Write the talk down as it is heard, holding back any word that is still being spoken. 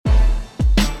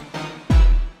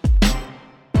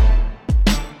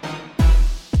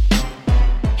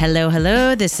Hello,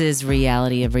 hello. This is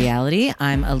Reality of Reality.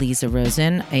 I'm Aliza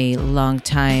Rosen, a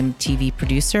longtime TV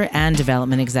producer and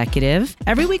development executive.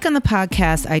 Every week on the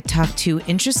podcast, I talk to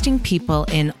interesting people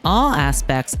in all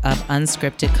aspects of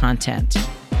unscripted content.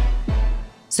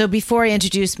 So before I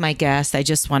introduce my guest, I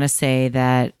just want to say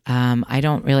that I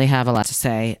don't really have a lot to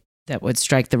say that would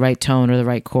strike the right tone or the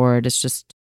right chord. It's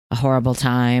just a horrible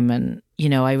time. And, you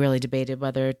know, I really debated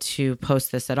whether to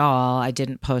post this at all. I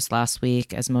didn't post last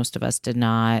week, as most of us did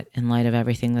not, in light of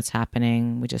everything that's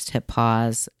happening. We just hit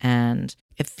pause, and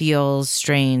it feels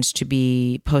strange to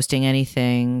be posting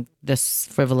anything this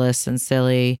frivolous and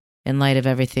silly in light of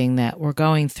everything that we're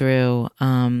going through.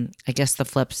 I guess the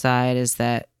flip side is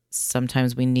that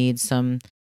sometimes we need some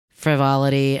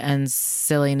frivolity and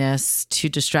silliness to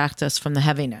distract us from the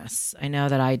heaviness. I know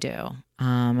that I do,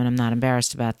 and I'm not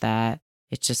embarrassed about that.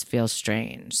 It just feels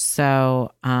strange.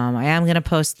 So I am going to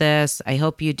post this. I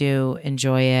hope you do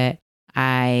enjoy it.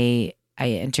 I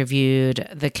interviewed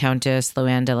the Countess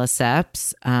Luann de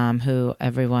Lesseps, who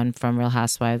everyone from Real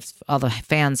Housewives, all the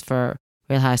fans for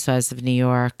Real Housewives of New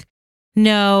York,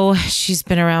 no, she's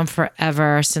been around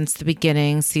forever, since the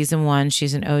beginning. Season 1,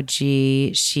 she's an OG.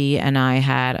 She and I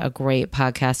had a great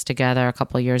podcast together a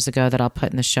couple of years ago that I'll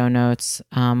put in the show notes,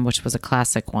 which was a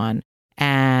classic one.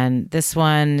 And this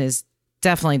one is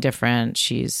definitely different.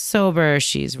 She's sober.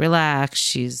 She's relaxed.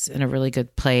 She's in a really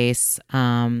good place,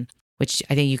 which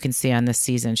I think you can see on this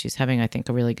season. She's having, I think,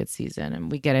 a really good season.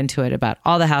 And we get into it about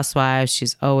all the housewives.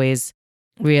 She's always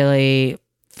really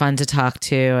fun to talk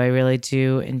to. I really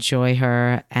do enjoy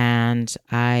her. And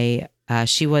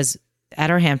she was at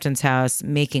her Hamptons house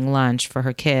making lunch for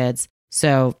her kids.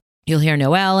 So you'll hear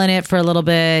Noelle in it for a little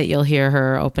bit. You'll hear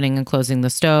her opening and closing the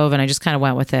stove. And I just kind of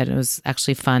went with it. It was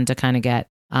actually fun to kind of get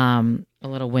a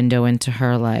little window into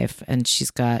her life. And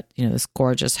she's got, you know, this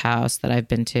gorgeous house that I've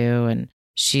been to. And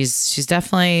she's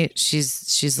definitely,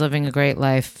 she's living a great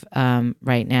life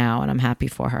right now. And I'm happy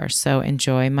for her. So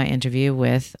enjoy my interview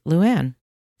with Luann.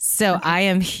 So I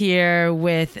am here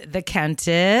with the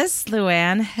Countess.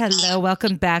 Luann, hello.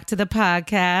 Welcome back to the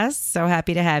podcast. So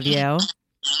happy to have you.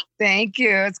 Thank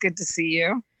you. It's good to see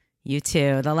you. You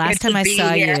too. The last time I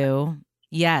saw you,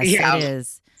 yes, it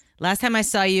is. Last time I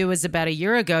saw you was about a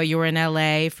year ago. You were in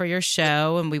LA for your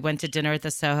show, and we went to dinner at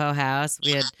the Soho House.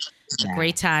 We had a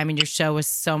great time, and your show was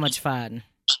so much fun.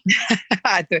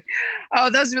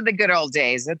 Those were the good old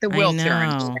days at the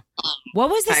Wiltern. What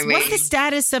was this? What's the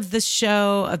status of the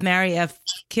show of Mary F.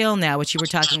 Kill now, which you were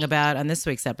talking about on this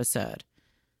week's episode?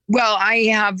 Well, I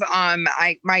have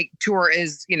my tour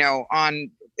is,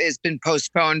 has been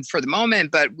postponed for the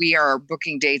moment, but we are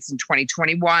booking dates in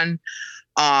 2021.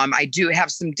 I do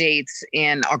have some dates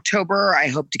in October. I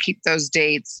hope to keep those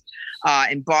dates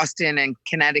in Boston and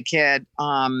Connecticut.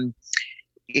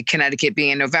 Connecticut being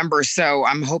in November. So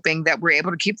I'm hoping that we're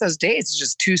able to keep those dates. It's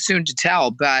just too soon to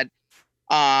tell. But,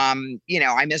 I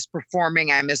miss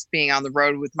performing. I miss being on the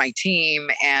road with my team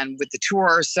and with the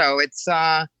tour. So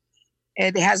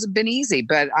it hasn't been easy,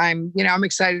 but I'm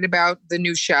excited about the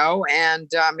new show,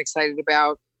 and I'm excited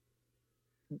about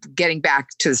getting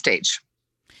back to the stage.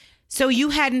 So you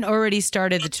hadn't already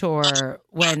started the tour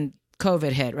when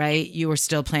COVID hit, right? You were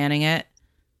still planning it?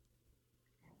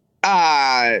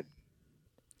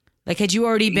 Like, had you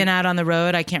already been out on the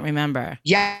road? I can't remember.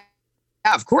 Yeah,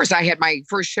 of course. I had my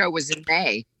first show was in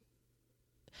May.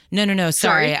 No.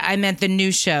 Sorry. I meant the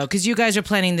new show, because you guys are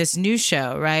planning this new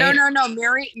show, right? No.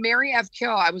 Mary F. Kill.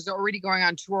 I was already going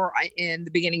on tour in the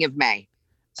beginning of May.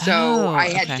 So I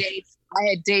had dates. I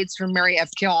had dates for Mary F.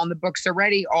 Kill on the books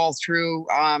already, all through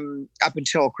up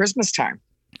until Christmas time.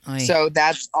 Oy. So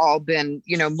that's all been,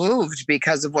 moved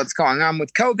because of what's going on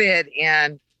with COVID,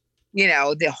 and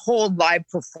the whole live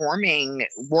performing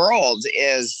world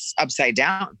is upside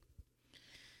down.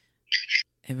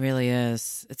 It really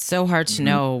is. It's so hard to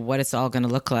know what it's all going to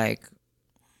look like.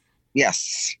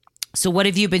 Yes. So what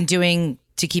have you been doing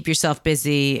to keep yourself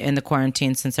busy in the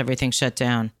quarantine since everything shut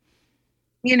down?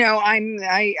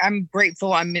 I'm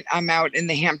grateful. I'm out in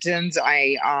the Hamptons.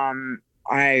 I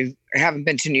haven't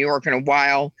been to New York in a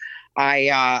while.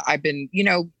 I've been,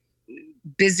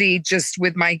 busy just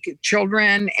with my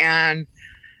children and,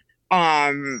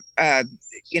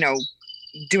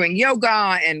 doing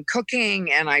yoga and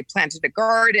cooking, and I planted a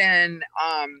garden.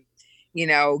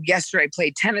 Yesterday I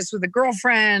played tennis with a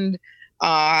girlfriend,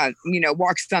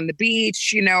 walks on the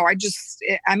beach.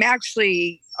 I'm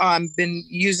actually been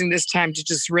using this time to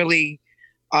just really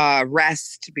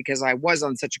rest, because I was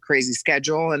on such a crazy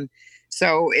schedule. And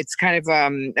so it's kind of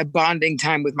a bonding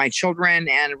time with my children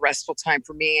and a restful time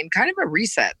for me, and kind of a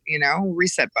reset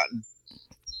button.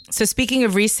 So speaking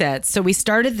of resets, so we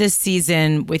started this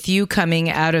season with you coming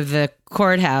out of the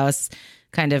courthouse,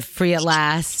 kind of free at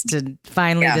last, and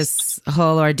finally this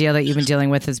whole ordeal that you've been dealing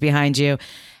with is behind you.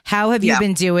 How have you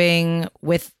been doing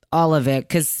with all of it?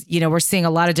 Because, we're seeing a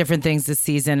lot of different things this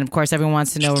season. Of course, everyone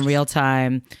wants to know in real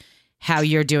time how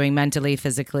you're doing mentally,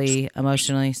 physically,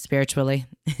 emotionally, spiritually.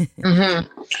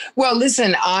 Well,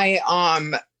 listen, I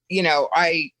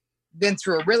been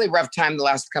through a really rough time the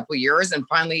last couple of years, and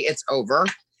finally it's over.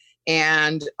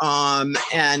 And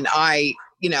I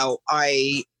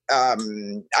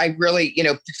really,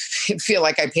 feel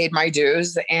like I paid my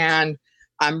dues and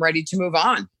I'm ready to move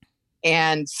on.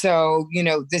 And so,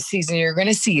 this season you're going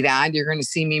to see that. You're going to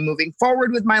see me moving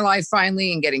forward with my life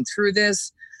finally and getting through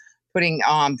this, putting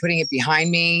it behind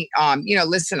me.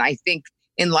 Listen, I think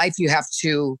in life you have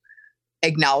to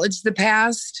acknowledge the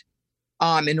past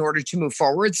in order to move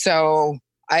forward. So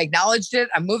I acknowledged it.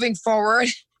 I'm moving forward.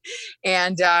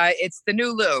 And it's the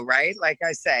new Lou, right? Like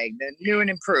I say, the new and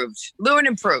improved. Lou and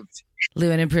improved.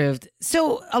 Lou and improved.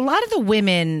 So a lot of the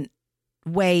women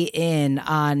weigh in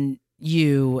on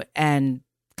you and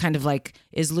kind of like,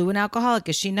 is Lou an alcoholic?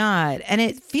 Is she not? And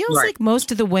it feels like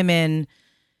most of the women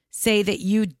say that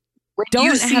you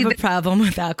don't have a problem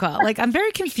with alcohol. Like, I'm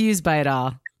very confused by it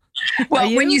all.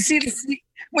 Well, when you see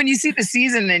the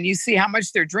season and you see how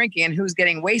much they're drinking and who's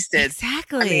getting wasted.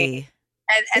 Exactly.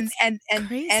 And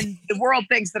the world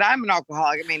thinks that I'm an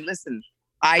alcoholic. I mean, listen,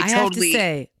 I have to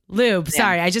say, Lou,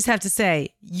 sorry, I just have to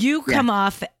say, you come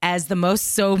off as the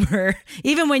most sober,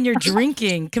 even when you're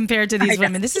drinking compared to these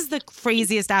women. This is the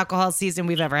craziest alcohol season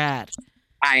we've ever had.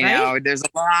 I know. There's a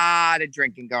lot of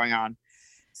drinking going on.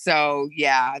 So,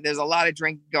 there's a lot of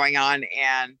drinking going on.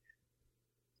 And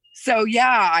so,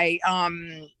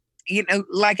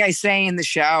 like I say in the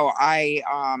show, I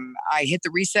hit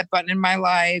the reset button in my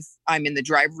life. I'm in the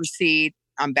driver's seat.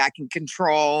 I'm back in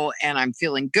control and I'm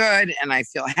feeling good and I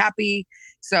feel happy.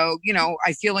 So,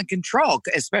 I feel in control,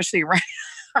 especially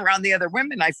around the other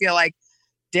women. I feel like,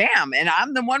 damn, and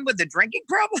I'm the one with the drinking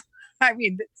problem. I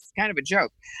mean, it's kind of a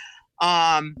joke.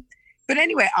 But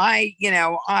anyway, I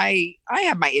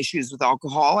have my issues with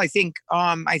alcohol. I think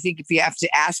if you have to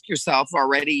ask yourself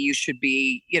already, you should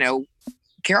be,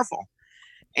 careful.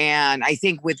 And I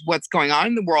think with what's going on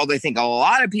in the world, I think a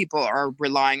lot of people are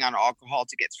relying on alcohol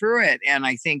to get through it. And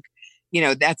I think,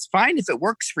 that's fine if it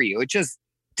works for you. It just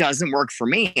doesn't work for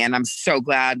me. And I'm so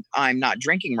glad I'm not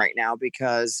drinking right now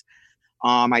because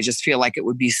I just feel like it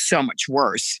would be so much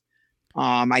worse.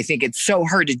 I think it's so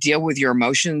hard to deal with your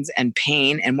emotions and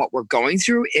pain and what we're going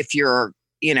through if you're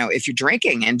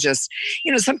drinking and just,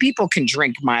 some people can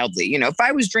drink mildly. If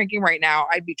I was drinking right now,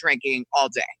 I'd be drinking all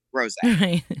day. Rosé.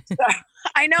 Right. So,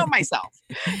 I know myself.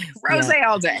 Rosé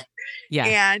all day. Yeah.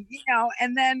 And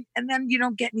and then you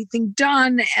don't get anything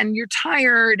done and you're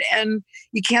tired and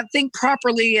you can't think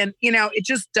properly and it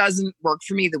just doesn't work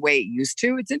for me the way it used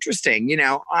to. It's interesting.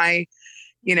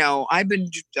 I've been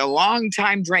a long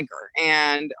time drinker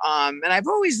and I've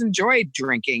always enjoyed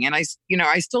drinking and I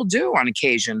still do on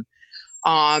occasion.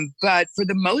 But for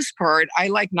the most part, I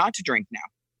like not to drink now.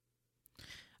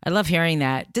 I love hearing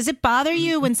that. Does it bother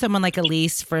you when someone like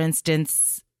Elise, for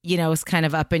instance, is kind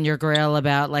of up in your grill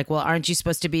about like, well, aren't you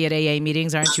supposed to be at AA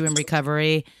meetings? Aren't you in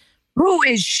recovery? Who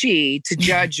is she to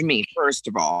judge me, first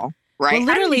of all? Right? Well,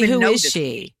 literally, who is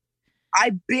she?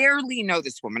 I barely know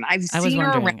this woman. I've seen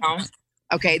her around.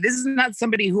 Okay, this is not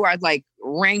somebody who I'd like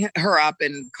ring her up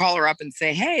and call her up and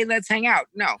say, hey, let's hang out.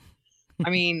 No. I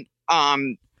mean,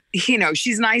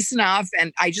 she's nice enough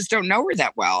and I just don't know her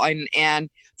that well. And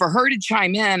for her to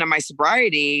chime in on my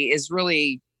sobriety is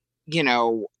really,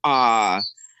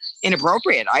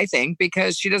 inappropriate, I think,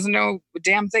 because she doesn't know a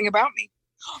damn thing about me.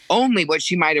 Only what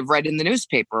she might have read in the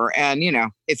newspaper. And,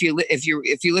 if you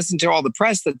listen to all the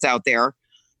press that's out there,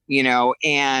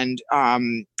 and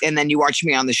then you watch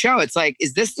me on the show, it's like,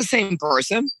 is this the same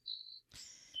person?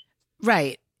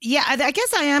 Right. Yeah, I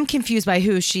guess I am confused by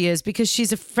who she is because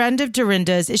she's a friend of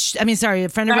Dorinda's. A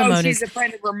friend of Ramona's. She's a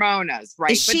friend of Ramona's,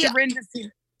 right? But Dorinda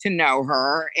seems to know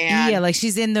her. And like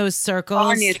she's in those circles.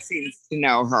 Anya seems to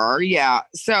know her, yeah.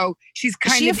 So she's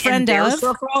kind of a friend in their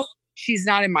circle. She's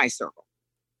not in my circle.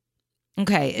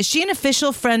 Okay. Is she an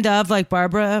official friend of like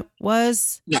Barbara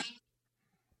was? Yeah.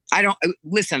 I don't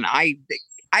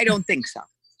think so.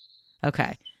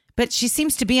 Okay. But she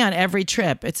seems to be on every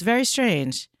trip. It's very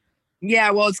strange. Yeah,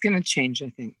 well, it's going to change, I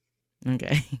think.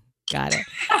 Okay. Got it.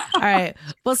 All right.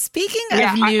 Well, speaking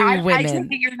of new women. I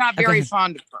think you're not very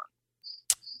fond of her.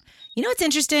 You know what's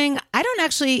interesting? I don't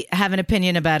actually have an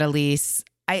opinion about Elise.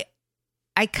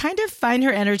 I kind of find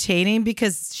her entertaining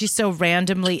because she's so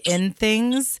randomly in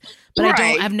things, but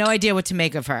I have no idea what to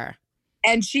make of her.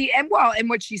 and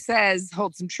what she says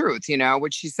holds some truth,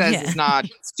 what she says is not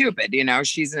stupid.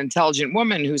 She's an intelligent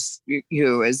woman who is,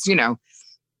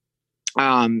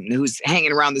 who's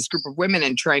hanging around this group of women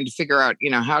and trying to figure out,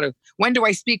 when do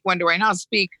I speak? When do I not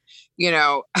speak?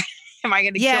 Am I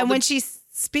going to and when she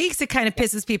speaks, it kind of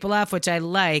pisses people off, which I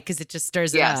like because it just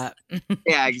stirs it up.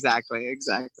 Yeah, exactly.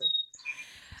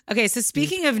 Okay, so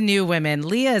speaking of new women,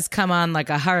 Leah has come on like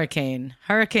a hurricane.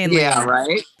 Hurricane Leah. Yeah,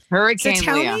 right? Hurricane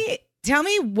so Leah. Tell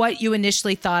me what you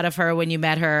initially thought of her when you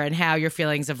met her and how your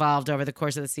feelings evolved over the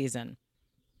course of the season.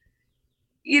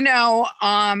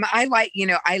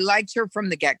 I liked her from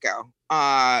the get-go.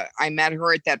 I met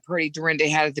her at that party Dorinda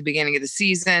had at the beginning of the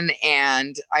season,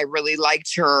 and I really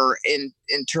liked her in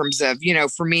terms of,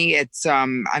 for me, it's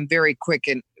I'm very quick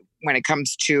when it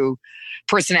comes to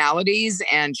personalities,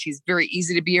 and she's very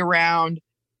easy to be around.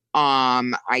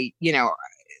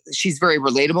 She's very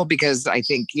relatable because I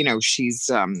think, she's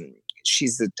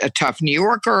a tough New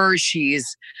Yorker.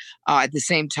 She's at the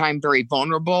same time very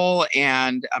vulnerable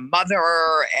and a mother,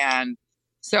 and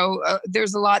so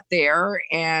there's a lot there,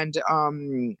 and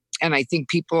I think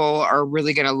people are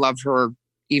really going to love her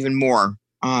even more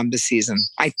this season.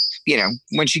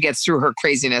 When she gets through her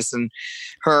craziness and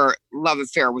her love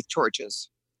affair with torches.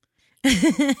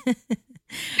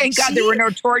 Thank God there were no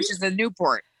torches in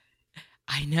Newport.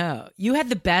 I know. You had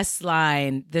the best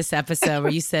line this episode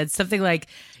where you said something like,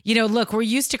 look, we're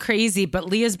used to crazy, but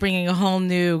Leah's bringing a whole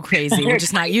new crazy. We're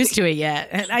just not used to it yet.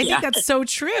 And I think that's so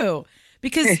true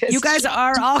because you guys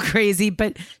are all crazy,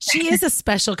 but she is a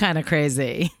special kind of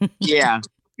crazy. Yeah.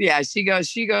 She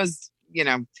goes,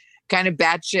 kind of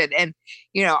batshit. And,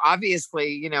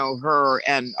 obviously, her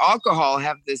and alcohol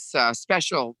have this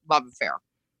special love affair.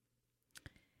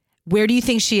 Where do you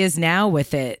think she is now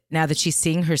with it? Now that she's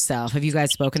seeing herself, have you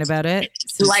guys spoken about it?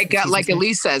 Like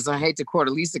Elise says, I hate to quote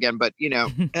Elise again, but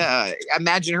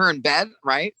imagine her in bed,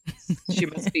 right? She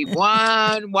must be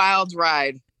one wild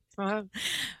ride.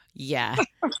 Yeah,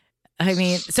 I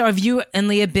mean, so have you and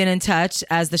Leah been in touch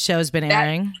as the show's been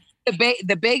airing?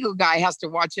 The bagel guy has to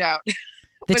watch out.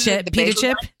 The pita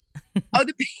chip. Oh,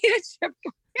 the pita chip.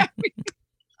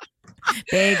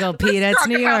 Bagel pita. It's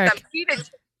New York.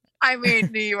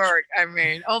 New York.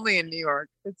 Only in New York.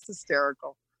 It's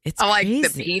hysterical. It's like crazy.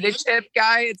 The pita chip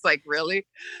guy. It's like, really?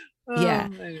 Yeah.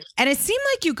 And it seemed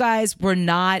like you guys were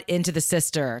not into the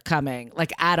sister coming,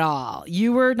 like at all.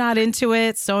 You were not into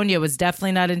it. Sonia was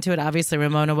definitely not into it. Obviously,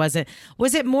 Ramona wasn't.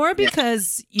 Was it more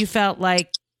because you felt like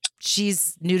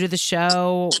she's new to the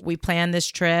show, we planned this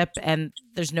trip, and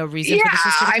there's no reason for the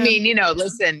sister to come?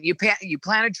 Listen, you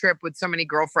plan a trip with so many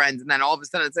girlfriends, and then all of a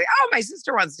sudden it's like, oh, my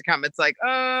sister wants to come. It's like,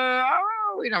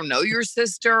 we don't know your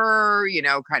sister,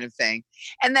 kind of thing.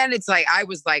 And then it's like, I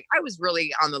was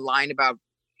really on the line about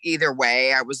either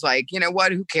way. I was like, you know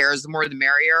what, who cares? The more the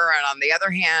merrier. And on the other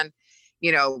hand,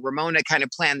 Ramona kind of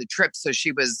planned the trip. So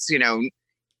she was,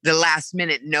 the last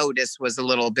minute notice was a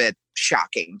little bit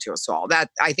shocking to us all. That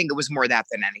I think it was more that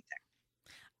than anything.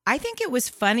 I think it was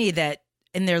funny that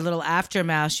in their little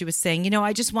aftermath, she was saying,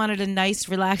 I just wanted a nice,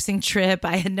 relaxing trip.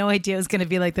 I had no idea it was going to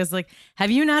be like this. Like, have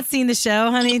you not seen the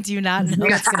show, honey? Do you not know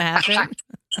what's going to happen?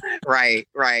 Right.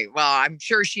 Well, I'm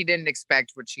sure she didn't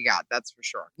expect what she got. That's for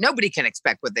sure. Nobody can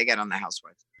expect what they get on The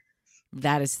Housewives.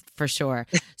 That is for sure.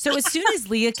 So as soon as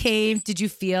Leah came, did you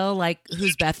feel like,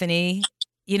 who's Bethany?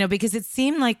 Because it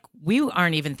seemed like we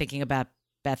aren't even thinking about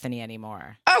Bethany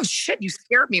anymore. Oh, shit. You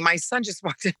scared me. My son just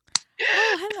walked in.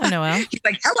 Oh, hello, Noel. He's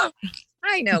like, hello.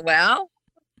 Hi, Noel.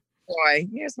 Boy,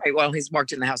 he's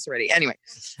walked in the house already. Anyway.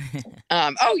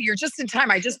 You're just in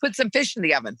time. I just put some fish in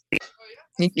the oven.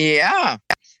 Yeah.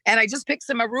 And I just picked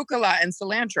some arugula and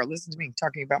cilantro. Listen to me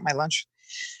talking about my lunch.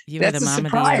 That's a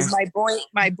surprise.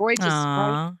 My boy just.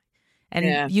 Aww.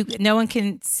 And no one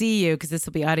can see you because this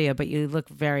will be audio, but you look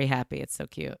very happy. It's so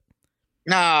cute.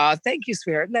 No, thank you,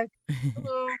 sweetheart. Look.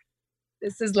 Hello.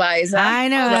 This is Liza. Hi,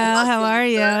 Noel. How are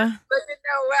you? Look at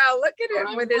Noel. Look at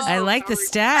him with his. I like the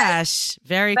stash.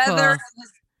 Very cool. And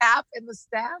his cap in the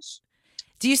stash.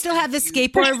 Do you still have the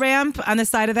skateboard ramp on the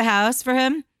side of the house for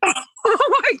him?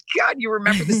 Oh my God! You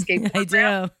remember the skateboard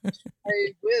ramp? I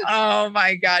do. Oh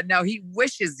my God! No, he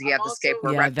wishes he had the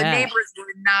skateboard ramp. The neighbors were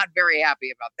not very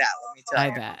happy about that. Let me tell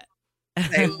you. I bet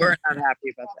They were not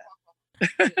happy about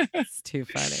that. It's too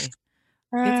funny.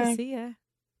 Good to see you.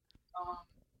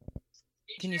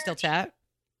 Can you still chat?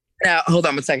 Now, hold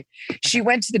on one second. She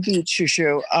went to the beach,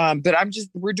 Shushu. But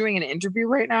we're doing an interview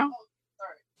right now.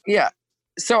 Yeah.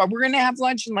 So we're going to have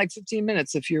lunch in like 15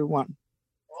 minutes if you want.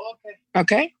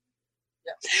 Okay.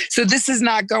 Yeah. So this is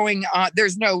not going on.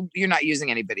 You're not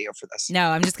using any video for this. No,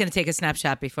 I'm just going to take a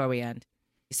snapshot before we end.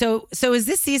 So has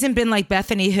this season been like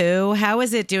Bethany Who? How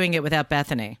is it doing it without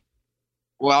Bethany?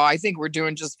 Well, I think we're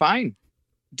doing just fine.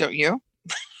 Don't you?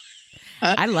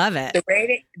 I love it.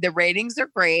 The ratings are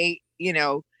great,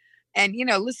 and,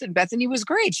 listen, Bethany was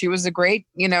great. She was a great,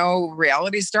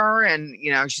 reality star, and,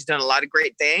 she's done a lot of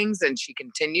great things, and she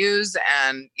continues,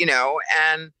 and,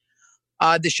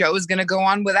 the show is going to go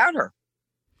on without her.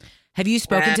 Have you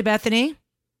spoken to Bethany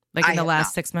like in the last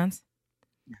not. 6 months?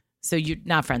 So you're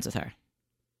not friends with her?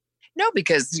 No,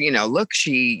 because, look,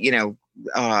 she,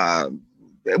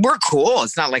 we're cool.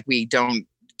 It's not like we don't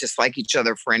dislike each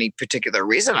other for any particular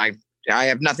reason. I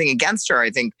have nothing against her. I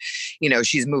think,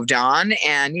 she's moved on,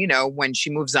 and, when she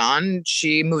moves on,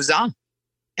 she moves on.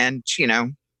 And,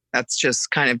 that's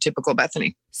just kind of typical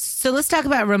Bethany. So let's talk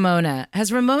about Ramona.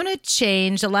 Has Ramona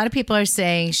changed? A lot of people are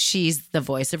saying she's the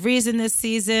voice of reason this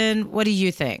season. What do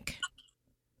you think?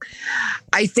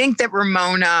 I think that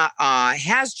Ramona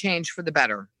has changed for the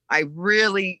better. I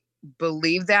really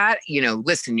believe that.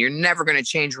 Listen, you're never going to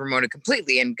change Ramona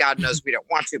completely, and God knows we don't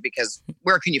want to, because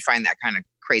where can you find that kind of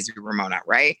crazy Ramona,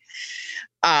 right?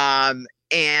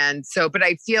 And so, but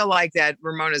I feel like that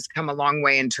Ramona's come a long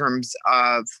way in terms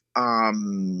of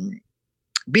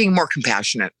being more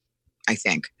compassionate, I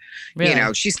think.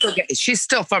 Really? She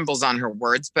still fumbles on her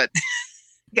words, but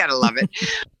you gotta love it.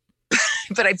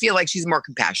 But I feel like she's more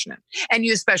compassionate. And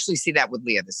you especially see that with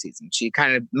Leah this season. She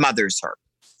kind of mothers her.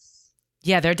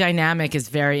 Yeah, their dynamic is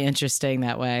very interesting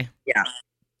that way. Yeah.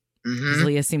 Mm-hmm.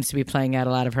 Leah seems to be playing out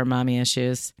a lot of her mommy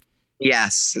issues.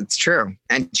 Yes, it's true.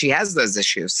 And she has those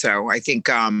issues. So I think,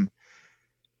 I'm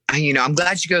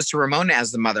glad she goes to Ramona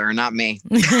as the mother and not me.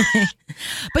 But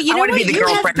I want to be the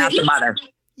girlfriend, not the mother.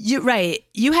 Right.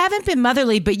 You haven't been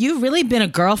motherly, but you've really been a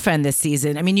girlfriend this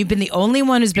season. I mean, you've been the only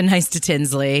one who's been nice to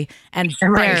Tinsley, and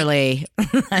barely.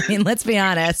 I mean, let's be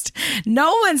honest.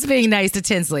 No one's being nice to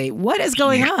Tinsley. What is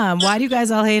going on? Why do you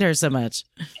guys all hate her so much?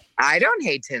 I don't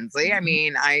hate Tinsley. I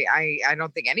mean, I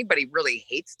don't think anybody really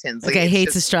hates Tinsley. Okay,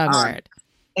 hate's a strong word.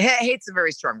 Hate's a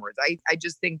very strong word. I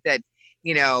just think that,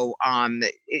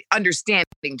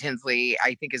 understanding Tinsley,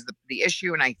 I think, is the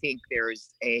issue. And I think there's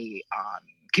a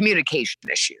communication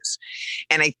issues.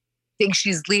 And I think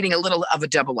she's leading a little of a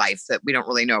double life that we don't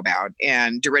really know about.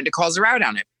 And Dorinda calls her out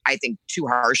on it. I think too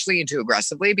harshly and too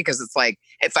aggressively, because it's like,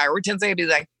 if I were Tinsley, I'd be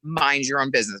like, mind your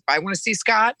own business. If I want to see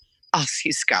Scott, I'll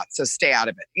see Scott. So stay out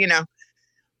of it,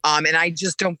 And I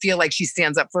just don't feel like she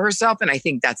stands up for herself. And I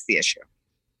think that's the issue.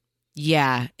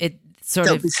 Yeah. So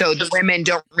the women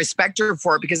don't respect her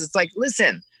for it, because it's like,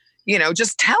 listen,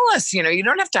 just tell us, you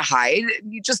don't have to hide.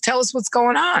 You just tell us what's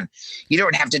going on. You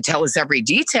don't have to tell us every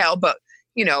detail, but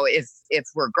if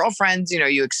we're girlfriends,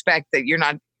 you expect that you're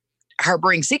not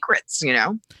harboring secrets,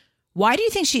 Why do you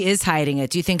think she is hiding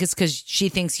it? Do you think it's because she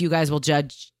thinks you guys will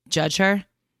judge her?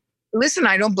 Listen,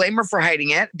 I don't blame her for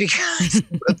hiding it, because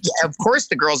of course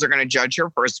the girls are going to judge her,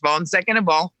 first of all. And second of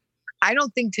all, I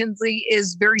don't think Tinsley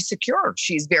is very secure.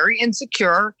 She's very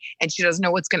insecure, and she doesn't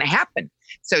know what's going to happen.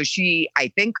 So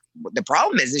I think the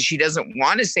problem is she doesn't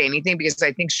want to say anything, because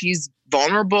I think she's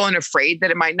vulnerable and afraid that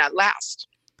it might not last.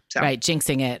 So, right.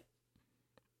 Jinxing it.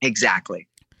 Exactly.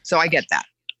 So I get that.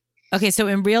 Okay. So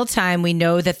in real time, we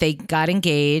know that they got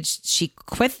engaged. She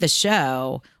quit the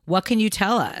show. What can you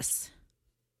tell us?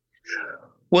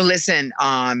 Well, listen,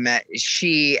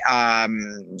 she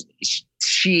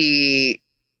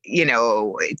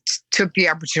took the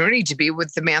opportunity to be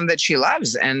with the man that she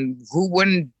loves, and who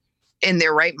wouldn't in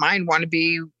their right mind want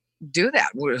to do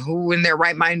that? Who in their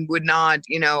right mind would not,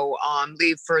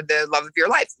 leave for the love of your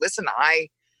life? Listen, I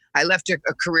left a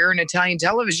career in Italian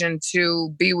television to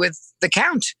be with the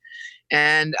Count.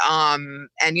 And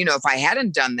if I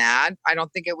hadn't done that, I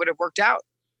don't think it would have worked out.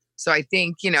 So I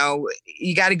think, you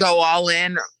got to go all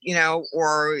in,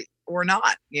 or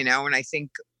not, and I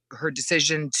think her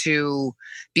decision to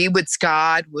be with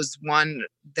Scott was one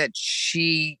that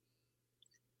she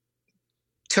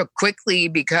took quickly,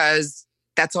 because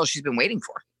that's all she's been waiting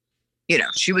for.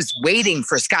 She was waiting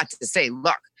for Scott to say,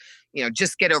 look,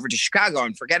 just get over to Chicago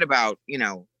and forget about,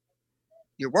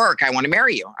 your work. I want to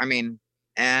marry you. I mean,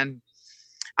 and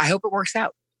I hope it works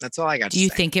out. That's all I got to say. Do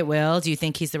you think it will? Do you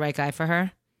think he's the right guy for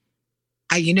her?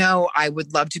 I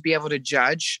would love to be able to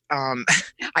judge.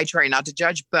 I try not to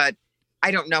judge, but I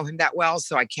don't know him that well,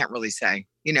 so I can't really say.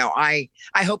 I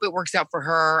hope it works out for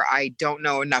her. I don't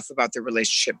know enough about the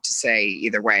relationship to say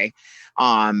either way,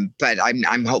 but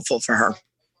I'm hopeful for her.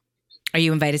 Are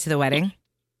you invited to the wedding?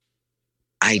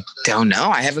 I don't know.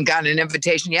 I haven't gotten an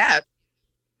invitation yet.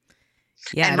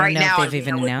 Yeah, and right now, with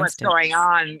what's going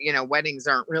on, weddings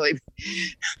aren't really.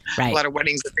 Right. A lot of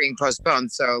weddings are being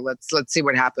postponed, so let's see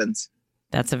what happens.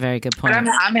 That's a very good But point.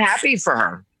 I'm happy for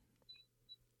her.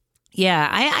 Yeah,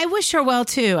 I wish her well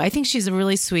too. I think she's a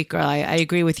really sweet girl. I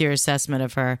agree with your assessment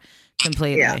of her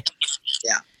completely. Yeah.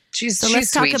 She's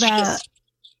Let's sweet. talk about.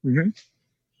 Mhm.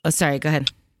 Oh, sorry. Go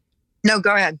ahead. No,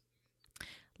 go ahead.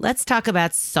 Let's talk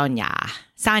about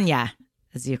Sanya,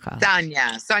 as you call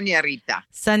her. Sonia Rita.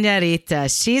 Rita.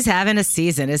 She's having a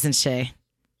season, isn't she?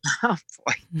 Oh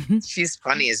boy, she's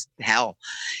funny as hell.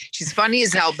 She's funny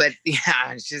as hell, but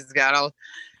yeah, she's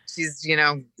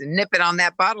nipping on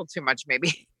that bottle too much,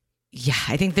 maybe. Yeah,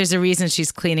 I think there's a reason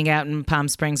she's cleaning out in Palm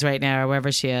Springs right now, or wherever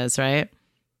she is, right?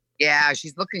 Yeah,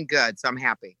 she's looking good, so I'm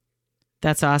happy.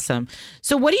 That's awesome.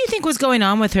 So what do you think was going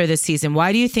on with her this season?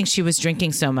 Why do you think she was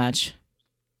drinking so much?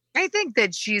 I think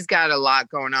that she's got a lot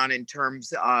going on in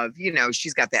terms of,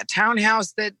 she's got that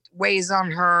townhouse that weighs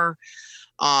on her,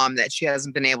 that she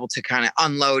hasn't been able to kind of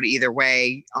unload either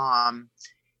way.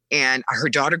 And her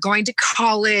daughter going to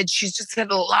college. She's just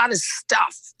had a lot of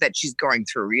stuff that she's going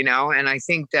through, and I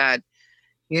think that,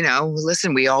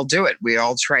 listen, we all do it. We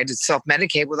all try to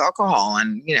self-medicate with alcohol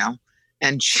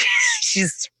and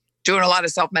she's doing a lot of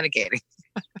self-medicating.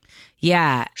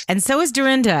 Yeah. And so is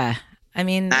Dorinda. I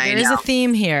mean, there is a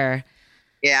theme here.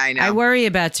 Yeah, I know. I worry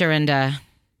about Dorinda.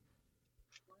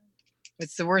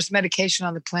 It's the worst medication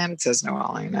on the planet, says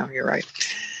Noel. I know, you're right.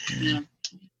 Yeah,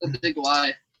 a big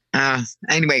lie.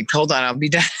 Anyway, hold on. I'll be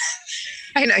done.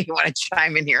 I know you want to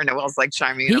chime in here. Noel's like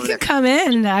chiming in. He can come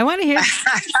in. I want to hear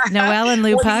Noel and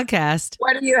Lou podcast.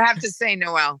 What do you have to say,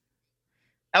 Noel?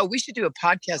 Oh, we should do a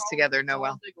podcast together,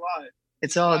 Noel. It's all a big lie.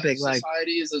 It's all a big lie.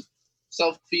 Society is a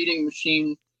self-feeding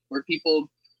machine where people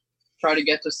try to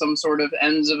get to some sort of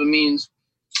ends of a means,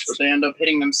 but they end up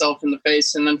hitting themselves in the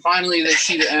face, and then finally they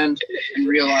see the end and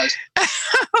realize.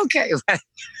 Okay.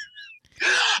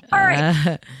 All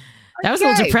right. That was a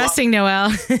little depressing,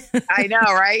 Noel. I know,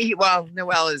 right? Well,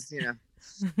 Noel is,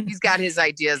 he's got his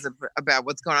ideas about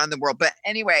what's going on in the world. But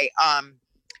anyway,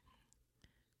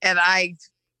 and I,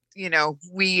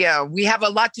 we have a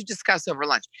lot to discuss over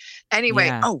lunch. Anyway,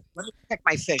 let me check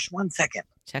my fish. 1 second.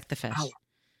 Check the fish. Oh,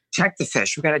 check the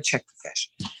fish. We got to check the fish.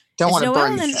 Don't want to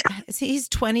burn the fish. He's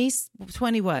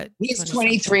 20 what? He's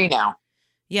 23 now.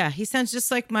 Yeah, he sounds just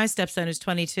like my stepson who's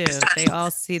 22. They all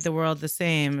see the world the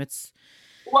same.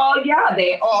 Well, yeah,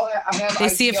 they all have. They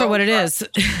see it for what it is.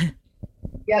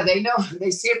 Yeah, they know.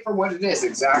 They see it for what it is.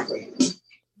 Exactly.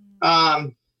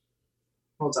 Hold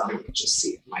on. Let me just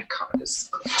see if my card is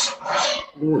good.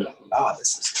 Ooh,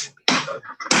 this is going to be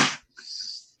good.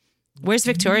 Where's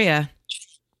Victoria?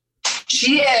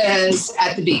 She is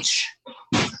at the beach.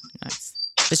 Nice.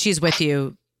 But she's with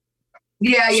you.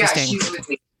 Yeah, she's with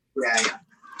me. Yeah.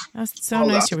 That's so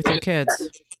nice you're with your kids.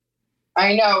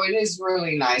 I know, it is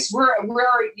really nice. You're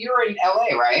in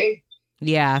LA, right?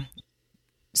 Yeah.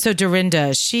 So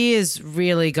Dorinda, she is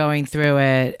really going through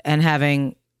it and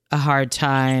having a hard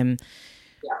time.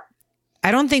 Yeah.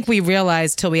 I don't think we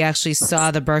realized till we actually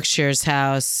saw the Berkshire's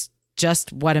house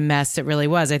just what a mess it really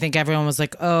was. I think everyone was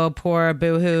like, oh, poor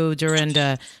boohoo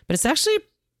Dorinda. But it's actually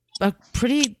a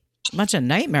pretty much a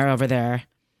nightmare over there.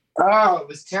 Oh, it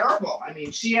was terrible. I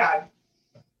mean, she had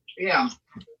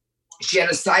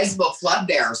a sizable flood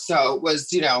there. So it was,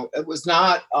 it was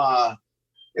not,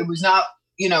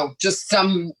 just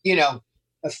some, a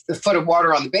foot of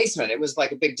water on the basement. It was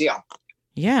like a big deal.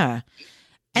 Yeah.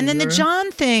 And then the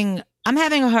John thing, I'm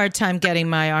having a hard time getting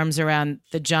my arms around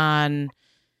the John.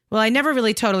 Well, I never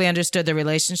really totally understood the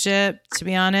relationship, to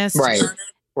be honest.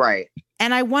 Right.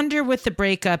 And I wonder with the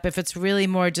breakup if it's really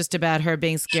more just about her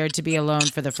being scared to be alone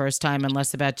for the first time and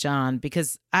less about John,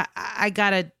 because I got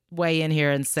to weigh in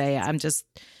here and say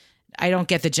I don't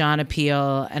get the John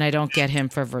appeal and I don't get him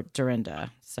for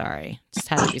Dorinda. Sorry. Just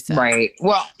had to be said. Right.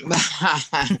 Well,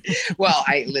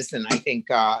 I think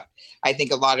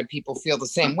a lot of people feel the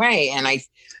same way. And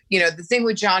the thing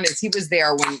with John is he was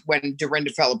there when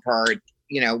Dorinda fell apart,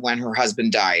 when her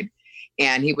husband died.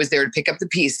 And he was there to pick up the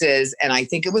pieces. And I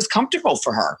think it was comfortable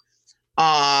for her.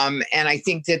 And I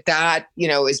think that,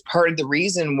 is part of the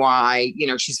reason why,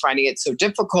 she's finding it so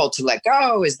difficult to let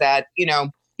go is that,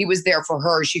 he was there for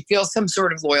her. She feels some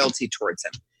sort of loyalty towards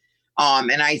him.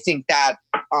 And I think that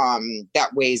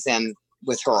weighs in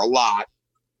with her a lot.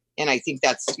 And I think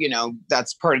that's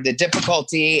part of the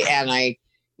difficulty. And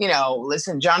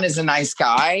listen, John is a nice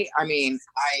guy. I mean,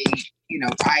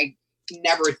 I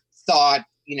never thought,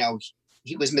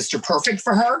 he was Mr. Perfect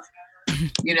for her,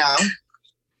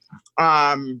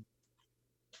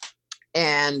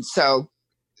 and so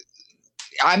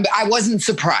I wasn't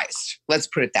surprised. Let's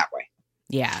put it that way.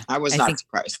 Yeah. I was not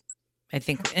surprised. I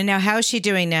think, and now how is she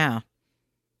doing now?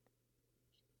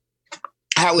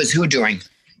 How is who doing?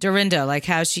 Dorinda, like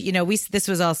how she, this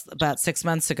was all about 6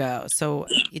 months ago. So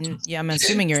I'm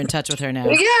assuming you're in touch with her now.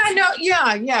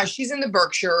 Yeah. She's in the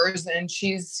Berkshires and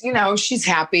she's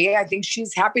happy. I think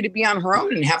she's happy to be on her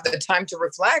own and have the time to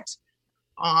reflect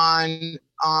on,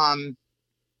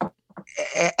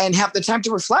 and have the time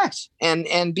to reflect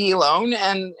and be alone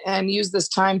and use this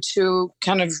time to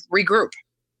kind of regroup,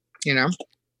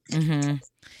 Mm-hmm.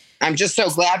 I'm just so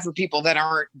glad for people that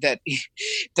aren't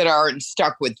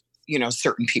stuck with,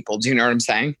 certain people. Do you know what I'm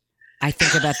saying? I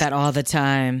think about that all the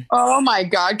time. Oh my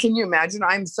God. Can you imagine?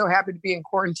 I'm so happy to be in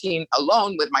quarantine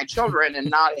alone with my children and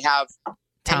not have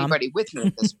anybody with me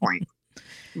at this point.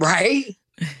 Right?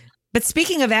 But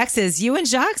speaking of exes, you and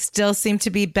Jacques still seem to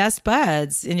be best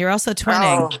buds, and you're also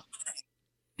twinning.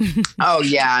 Oh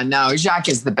yeah. No, Jacques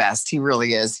is the best. He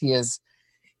really is. He's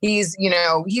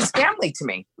family to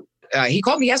me. He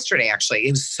called me yesterday, actually.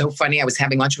 It was so funny. I was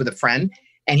having lunch with a friend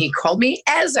and he called me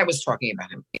as I was talking about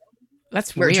him.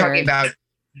 That's weird. We were talking about,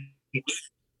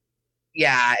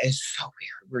 yeah, it's so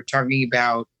weird. We're talking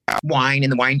about wine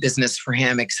and the wine business for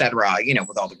him, et cetera,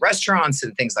 with all the restaurants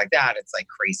and things like that. It's like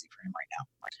crazy for him right now.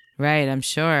 Right. I'm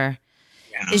sure.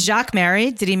 Yeah. Is Jacques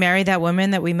married? Did he marry that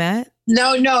woman that we met?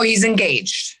 No, he's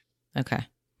engaged. Okay.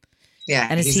 Yeah.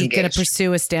 And is he going to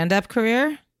pursue a stand-up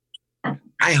career?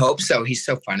 I hope so. He's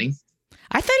so funny.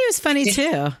 I thought he was funny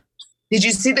too. Did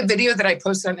you see the video that I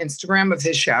posted on Instagram of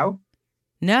his show?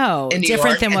 No,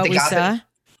 different than what we saw.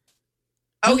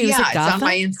 Oh yeah, it's on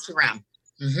my Instagram.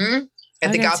 Mm-hmm.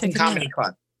 At the Gotham Comedy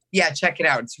Club. Yeah, check it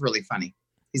out. It's really funny.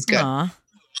 He's good. Aww.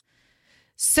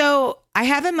 So I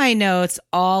have in my notes,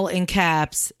 all in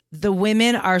caps, the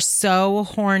women are so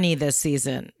horny this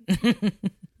season.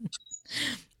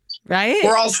 Right?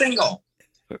 We're all single.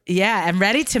 Yeah, and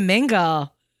ready to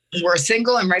mingle. We're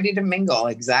single and ready to mingle.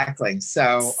 Exactly.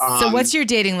 So what's your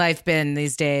dating life been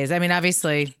these days? I mean,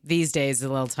 obviously these days is a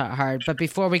little hard, but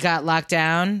before we got locked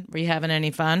down, were you having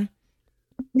any fun?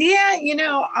 Yeah.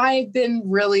 I've been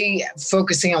really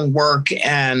focusing on work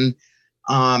and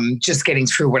just getting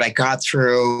through what I got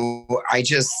through. I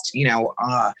just,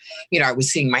 I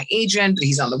was seeing my agent, but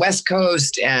he's on the West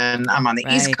Coast and I'm on the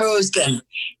East Coast and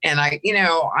I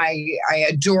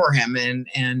adore him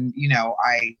and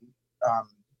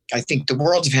I think the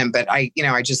world of him, but I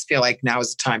just feel like now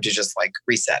is the time to just like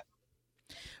reset.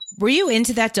 Were you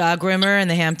into that dog groomer in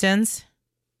the Hamptons?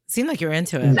 Seemed like you were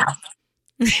into it. No.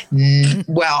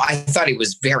 Well, I thought he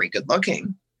was very good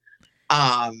looking.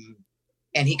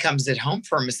 And he comes at home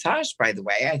for a massage, by the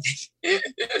way. I think.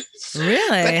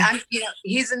 Really? But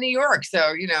he's in New York,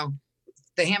 so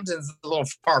the Hamptons is a little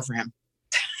far for him.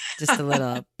 Just a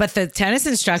little. But the tennis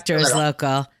instructor is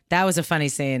local. That was a funny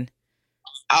scene.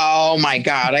 Oh my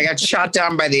God. I got shot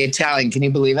down by the Italian. Can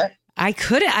you believe it? I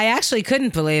actually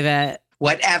couldn't believe it.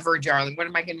 Whatever, darling. What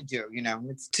am I going to do?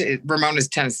 It's Ramona's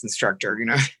tennis instructor,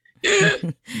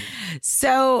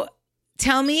 So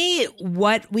tell me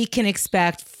what we can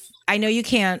expect. I know you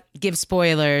can't give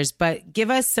spoilers, but give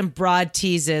us some broad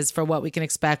teases for what we can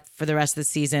expect for the rest of the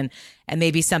season and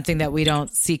maybe something that we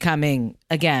don't see coming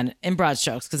again in broad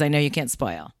strokes, because I know you can't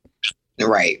spoil.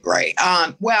 Right.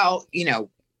 Well,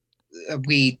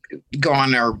 we go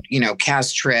on our,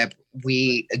 cast trip.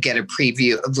 We get a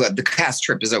preview of the cast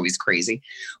trip is always crazy.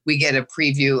 We get a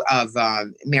preview of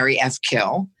Mary F.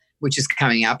 Kill, which is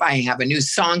coming up. I have a new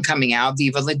song coming out,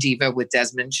 Viva La Diva with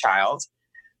Desmond Child.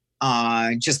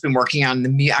 Just been working on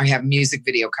I have a music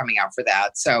video coming out for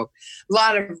that. So a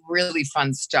lot of really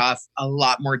fun stuff, a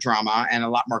lot more drama and a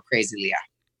lot more crazy Leah.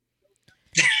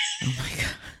 Oh my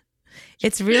God.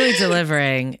 It's really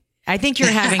delivering. I think you're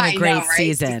having a great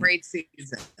season. It's a great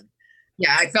season.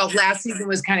 Yeah, I felt last season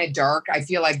was kind of dark. I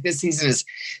feel like this season is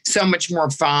so much more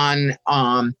fun,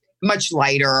 much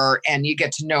lighter, and you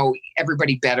get to know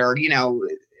everybody better.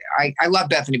 I love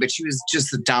Bethany, but she was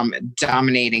just the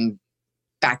dominating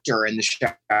factor in the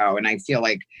show. And I feel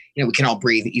like, we can all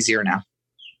breathe easier now.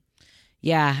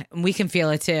 Yeah, we can feel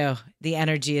it too. The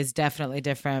energy is definitely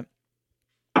different.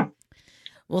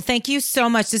 Well, thank you so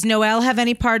much. Does Noel have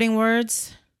any parting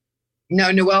words?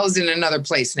 No, Noel's in another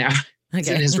place now. He's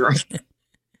in his room.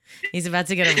 He's about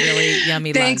to get a really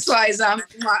yummy Thanks, lunch. Liza.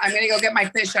 I'm going to go get my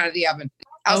fish out of the oven.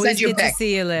 I'll Always send you a good pic. to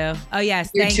see you, Lou. Oh, yes.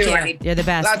 You Thank too, you. honey. You're the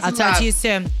best. Lots I'll of talk love. to you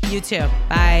soon. You too.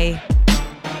 Bye.